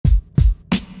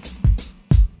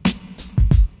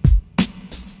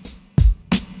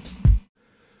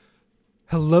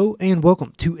Hello and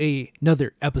welcome to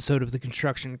another episode of the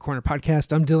Construction Corner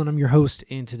Podcast. I'm Dylan, I'm your host,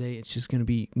 and today it's just going to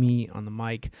be me on the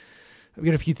mic. I've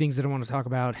got a few things that I want to talk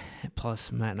about,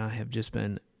 plus Matt and I have just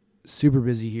been super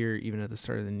busy here, even at the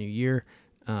start of the new year,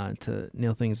 to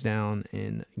nail things down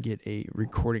and get a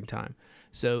recording time.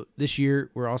 So this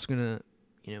year, we're also going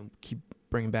to, keep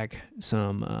bringing back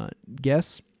some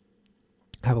guests.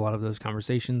 Have a lot of those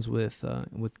conversations with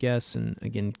guests, and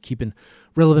again, keeping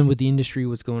relevant with the industry,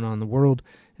 what's going on in the world,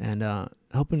 and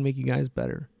helping make you guys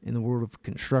better in the world of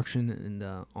construction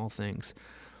and all things.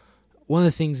 One of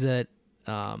the things that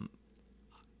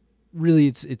really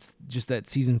it's just that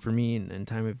season for me and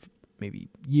time of maybe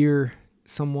year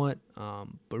somewhat,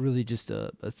 but really just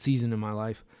a season in my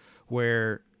life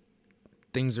where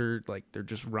things are like they're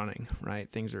just running,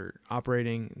 right? Things are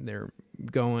operating, they're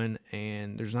going,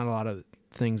 and there's not a lot of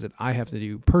things that I have to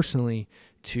do personally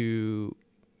to,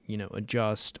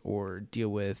 adjust or deal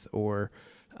with or,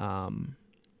 try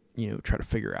to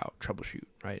figure out, troubleshoot,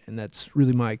 right? And that's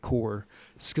really my core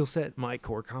skill set. My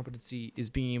core competency is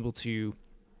being able to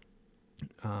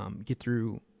get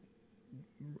through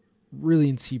really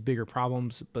and see bigger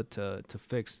problems, but to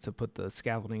fix, to put the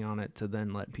scaffolding on it, to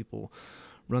then let people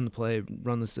run the play,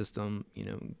 run the system,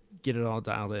 get it all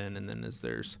dialed in. And then as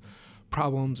there's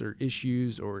problems or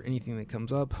issues or anything that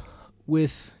comes up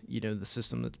with, the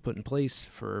system that's put in place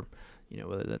for,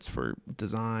 whether that's for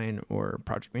design or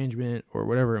project management or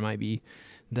whatever it might be,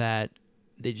 that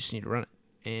they just need to run it.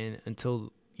 And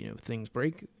until, things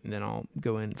break, then I'll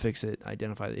go in, fix it,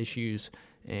 identify the issues,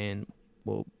 and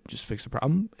we'll just fix the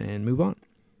problem and move on.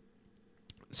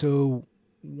 So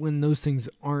when those things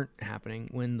aren't happening,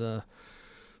 when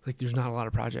there's not a lot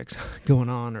of projects going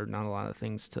on or not a lot of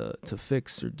things to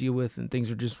fix or deal with, and things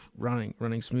are just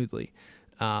running smoothly,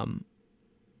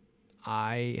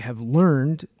 I have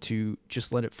learned to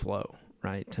just let it flow,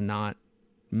 right? To not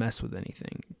mess with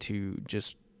anything, to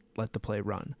just let the play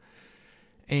run.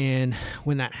 And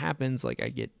when that happens, I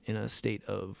get in a state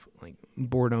of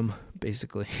boredom,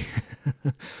 basically,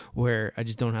 where I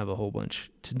just don't have a whole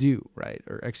bunch to do, right,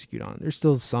 or execute on. There's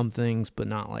still some things, but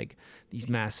not like these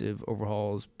massive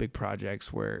overhauls, big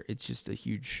projects where it's just a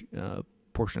huge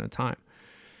portion of time.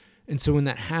 And so when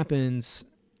that happens,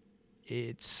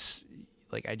 it's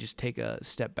I just take a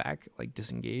step back,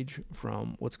 disengage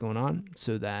from what's going on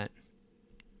so that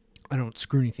I don't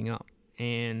screw anything up.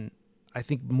 And I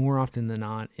think more often than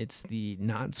not, it's the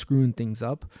not screwing things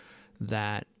up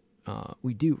that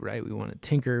we do, right? We want to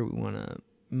tinker, we want to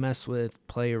mess with,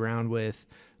 play around with,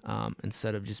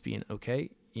 instead of just being, okay,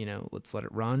 let's let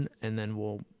it run, and then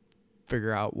we'll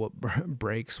figure out what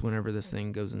breaks whenever this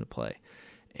thing goes into play.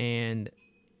 And,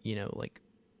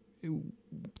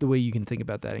 the way you can think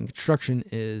about that in construction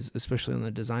is, especially on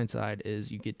the design side, is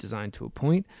you get designed to a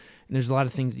point, and there's a lot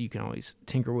of things that you can always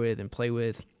tinker with and play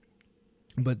with.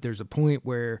 But there's a point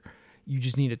where you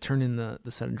just need to turn in the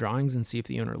set of drawings and see if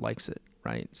the owner likes it,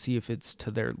 right? See if it's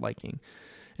to their liking.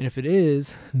 And if it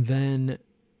is, then,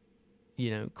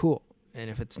 cool. And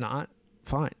if it's not,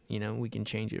 fine. We can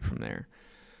change it from there.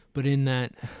 But in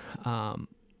that kind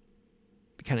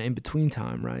of in-between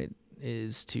time, right,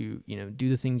 is to, do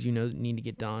the things that need to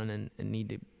get done and need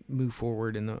to move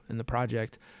forward in the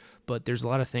project. But there's a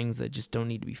lot of things that just don't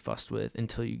need to be fussed with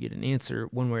until you get an answer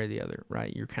one way or the other,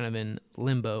 right? You're kind of in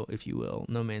limbo, if you will,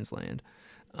 no man's land,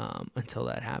 until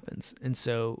that happens. And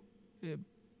so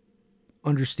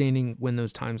understanding when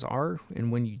those times are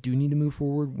and when you do need to move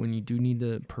forward, when you do need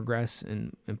to progress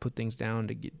and put things down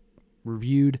to get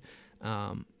reviewed,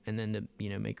 and then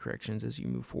to, make corrections as you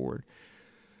move forward.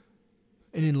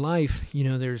 And in life,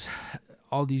 there's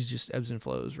all these just ebbs and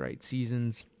flows, right?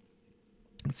 Seasons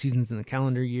in the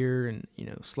calendar year, and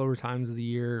slower times of the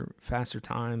year, faster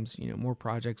times, more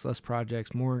projects, less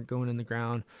projects, more going in the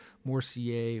ground, more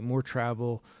CA, more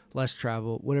travel, less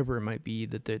travel, whatever it might be,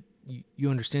 that you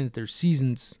understand that there's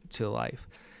seasons to life.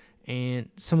 And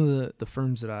some of the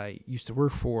firms that I used to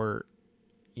work for,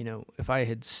 if I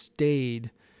had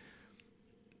stayed,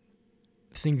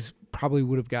 things probably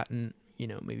would have gotten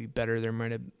maybe better. There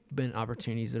might have been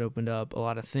opportunities that opened up, a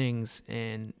lot of things,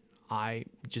 and I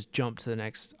just jumped to the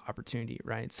next opportunity,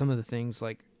 right? Some of the things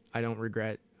I don't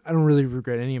really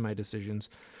regret any of my decisions,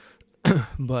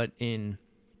 but in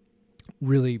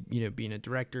really, being a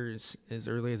director as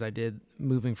early as I did,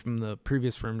 moving from the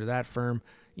previous firm to that firm,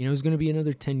 it was going to be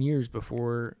another 10 years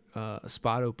before a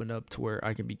spot opened up to where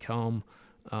I could become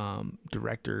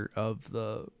director of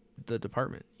the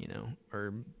department,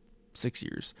 or 6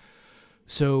 years.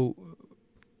 So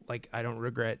I don't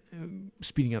regret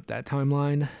speeding up that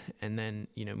timeline and then,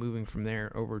 moving from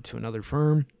there over to another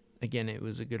firm. Again, it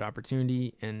was a good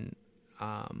opportunity, and,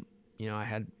 I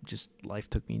had just life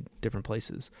took me different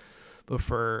places. But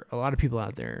for a lot of people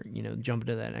out there, jump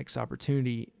into that next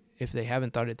opportunity, if they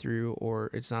haven't thought it through,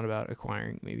 or it's not about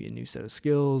acquiring maybe a new set of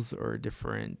skills or a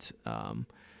different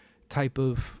type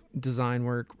of design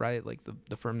work, right? Like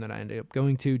the firm that I ended up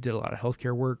going to did a lot of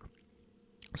healthcare work.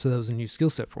 So that was a new skill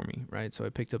set for me, right? So I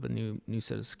picked up a new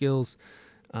set of skills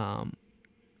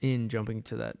in jumping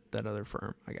to that other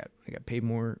firm. I got paid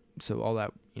more, so all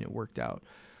that worked out.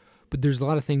 But there's a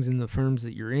lot of things in the firms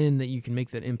that you're in that you can make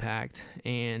that impact,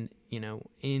 and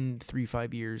in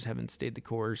 3-5 years, having stayed the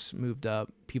course, moved up,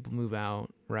 people move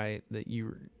out, right? That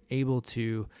you're able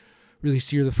to really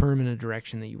steer the firm in a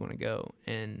direction that you want to go.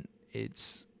 And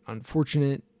it's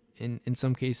unfortunate in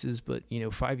some cases, but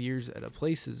 5 years at a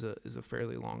place is a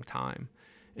fairly long time.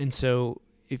 And so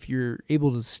if you're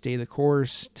able to stay the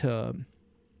course, to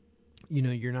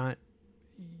you're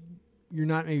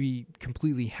not maybe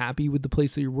completely happy with the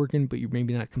place that you're working, but you're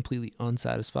maybe not completely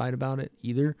unsatisfied about it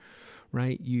either,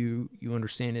 right? You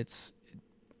understand it's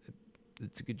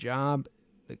a good job,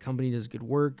 the company does good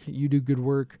work, you do good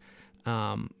work,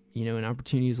 and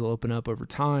opportunities will open up over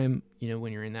time,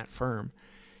 when you're in that firm.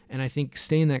 And I think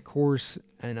staying that course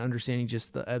and understanding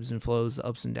just the ebbs and flows, the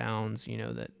ups and downs,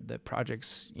 that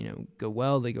projects, go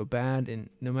well, they go bad, and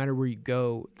no matter where you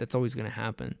go, that's always going to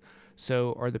happen.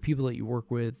 So are the people that you work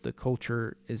with, the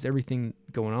culture, is everything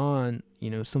going on,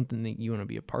 something that you want to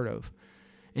be a part of?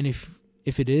 And if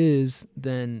it is,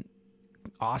 then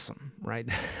awesome, right?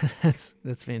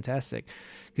 That's fantastic.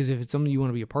 Because if it's something you want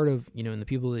to be a part of, and the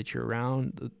people that you're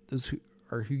around, those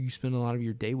are who you spend a lot of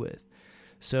your day with.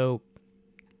 So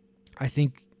I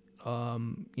think, a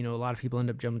lot of people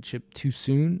end up jumping ship too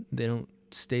soon. They don't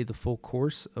stay the full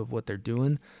course of what they're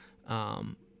doing.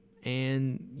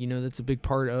 And, that's a big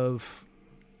part of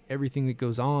everything that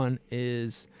goes on,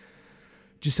 is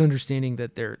just understanding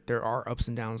that there are ups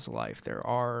and downs to life. There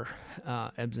are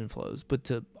ebbs and flows, but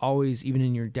to always, even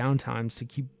in your downtimes, to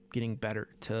keep getting better,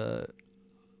 to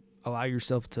allow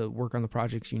yourself to work on the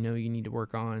projects you need to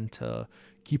work on, to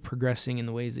keep progressing in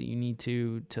the ways that you need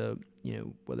to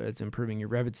whether it's improving your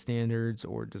Revit standards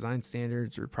or design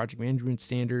standards or project management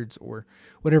standards or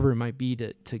whatever it might be,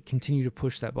 to continue to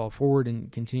push that ball forward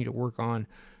and continue to work on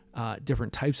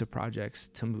different types of projects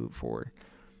to move forward.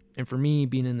 And for me,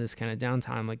 being in this kind of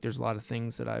downtime, like, there's a lot of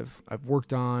things that I've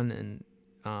worked on and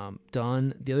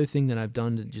done. The other thing that I've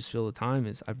done to just fill the time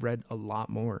is I've read a lot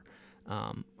more.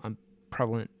 I'm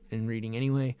prevalent in reading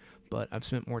anyway, but I've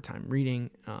spent more time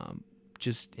reading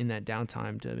just in that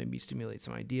downtime to maybe stimulate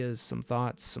some ideas, some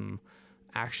thoughts, some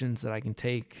actions that I can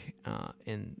take.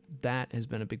 And that has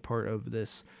been a big part of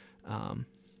this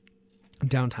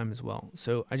downtime as well.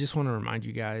 So I just want to remind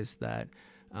you guys that,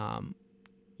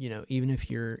 even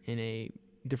if you're in a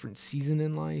different season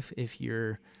in life, if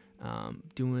you're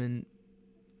doing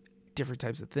different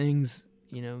types of things,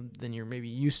 than you're maybe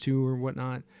used to or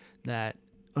whatnot, that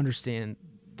understand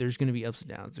there's going to be ups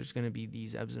and downs. There's going to be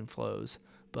these ebbs and flows,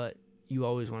 but you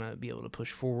always want to be able to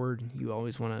push forward. You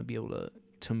always want to be able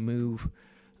to move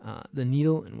the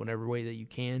needle in whatever way that you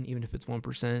can, even if it's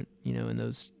 1%, and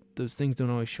those things don't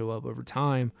always show up over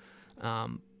time.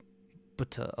 But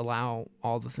to allow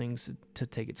all the things to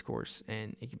take its course,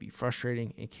 and it can be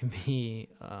frustrating. It can be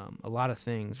a lot of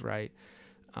things, right?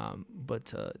 But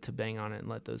to bang on it and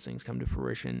let those things come to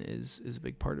fruition is a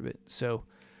big part of it. So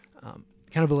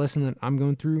kind of a lesson that I'm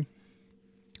going through,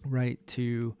 right?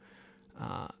 To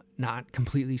not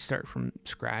completely start from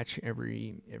scratch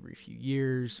every few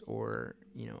years, or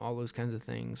all those kinds of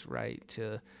things, right?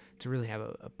 To really have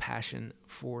a passion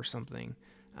for something,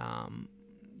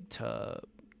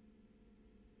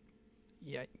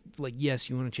 yes,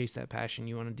 you want to chase that passion.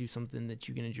 You want to do something that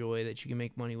you can enjoy, that you can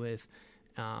make money with,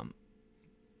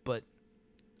 but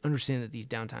understand that these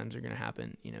downtimes are going to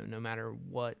happen. No matter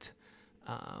what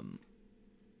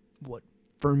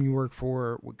firm you work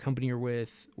for, what company you're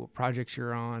with, what projects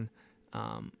you're on,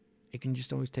 it can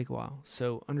just always take a while.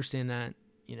 So understand that,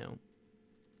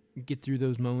 get through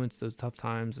those moments, those tough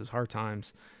times, those hard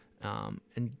times,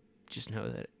 and just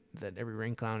know that every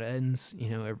rain cloud ends.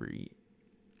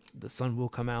 The sun will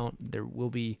come out. There will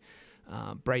be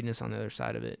brightness on the other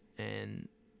side of it, and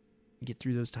get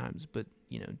through those times. But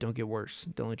don't get worse.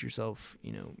 Don't let yourself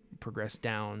progress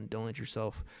down. Don't let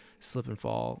yourself slip and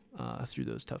fall through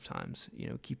those tough times.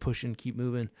 Keep pushing, keep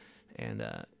moving, and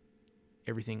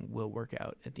everything will work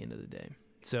out at the end of the day.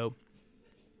 So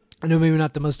I know maybe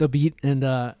not the most upbeat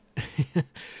and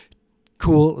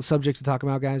cool subject to talk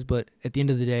about, guys, but at the end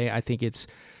of the day, I think it's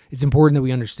important that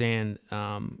we understand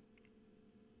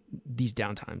these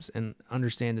downtimes and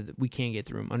understand that we can get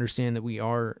through them. Understand that we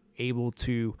are able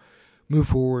to move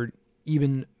forward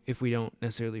even if we don't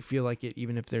necessarily feel like it,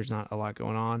 even if there's not a lot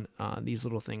going on, these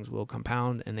little things will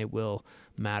compound and they will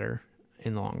matter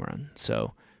in the long run.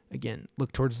 So again,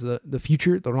 look towards the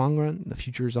future, the long run. The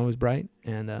future is always bright.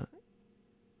 And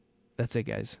that's it,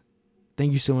 guys.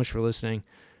 Thank you so much for listening.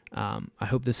 I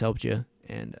hope this helped you.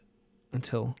 And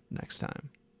until next time.